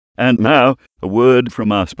And now, a word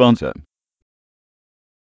from our sponsor.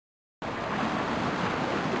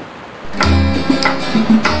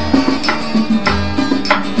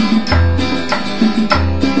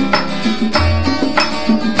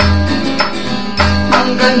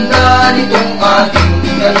 Ang ganda nitong ating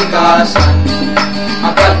kalikasan,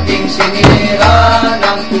 ating sinira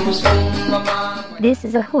ng pusong mamamatay. This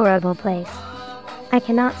is a horrible place. I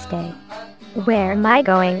cannot stay. Where am I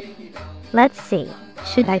going? Let's see.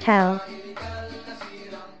 Should I tell?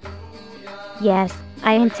 Yes,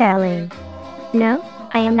 I am telling. No,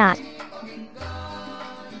 I am not.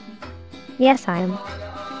 Yes, I am.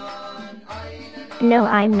 No,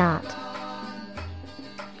 I'm not.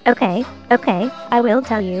 Okay, I will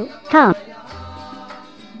tell you. Come.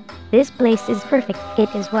 This place is perfect. It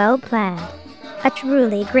is well planned. A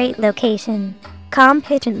truly great location.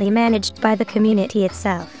 Competently managed by the community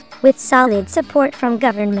itself, with solid support from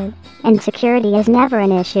government. And security is never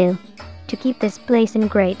an issue. To keep this place in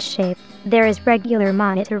great shape, there is regular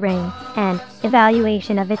monitoring and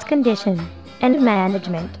evaluation of its condition and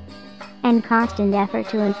management. And constant effort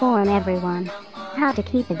to inform everyone how to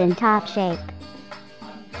keep it in top shape.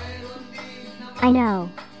 I know.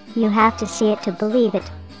 You have to see it to believe it.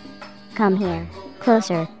 Come here.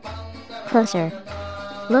 Closer. Closer.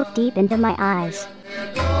 Look deep into my eyes.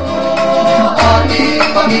 Ating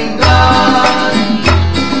pakinggan,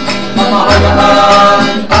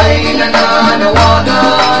 mamahalahan ay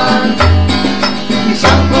nananawagan,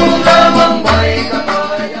 isang programang may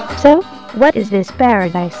kakaya. So, what is this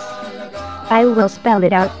paradise? I will spell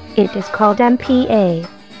it out. It is called MPA.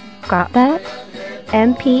 Got that?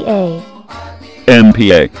 MPA.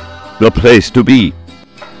 MPA, the place to be.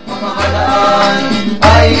 Mamahalahan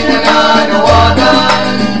ay nananawagan,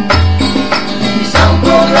 isang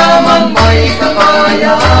programang may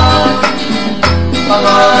kakayahan,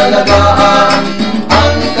 pangalagaan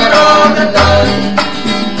ang karagatan,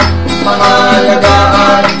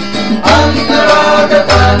 pangalagaan ang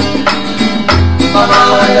karagatan.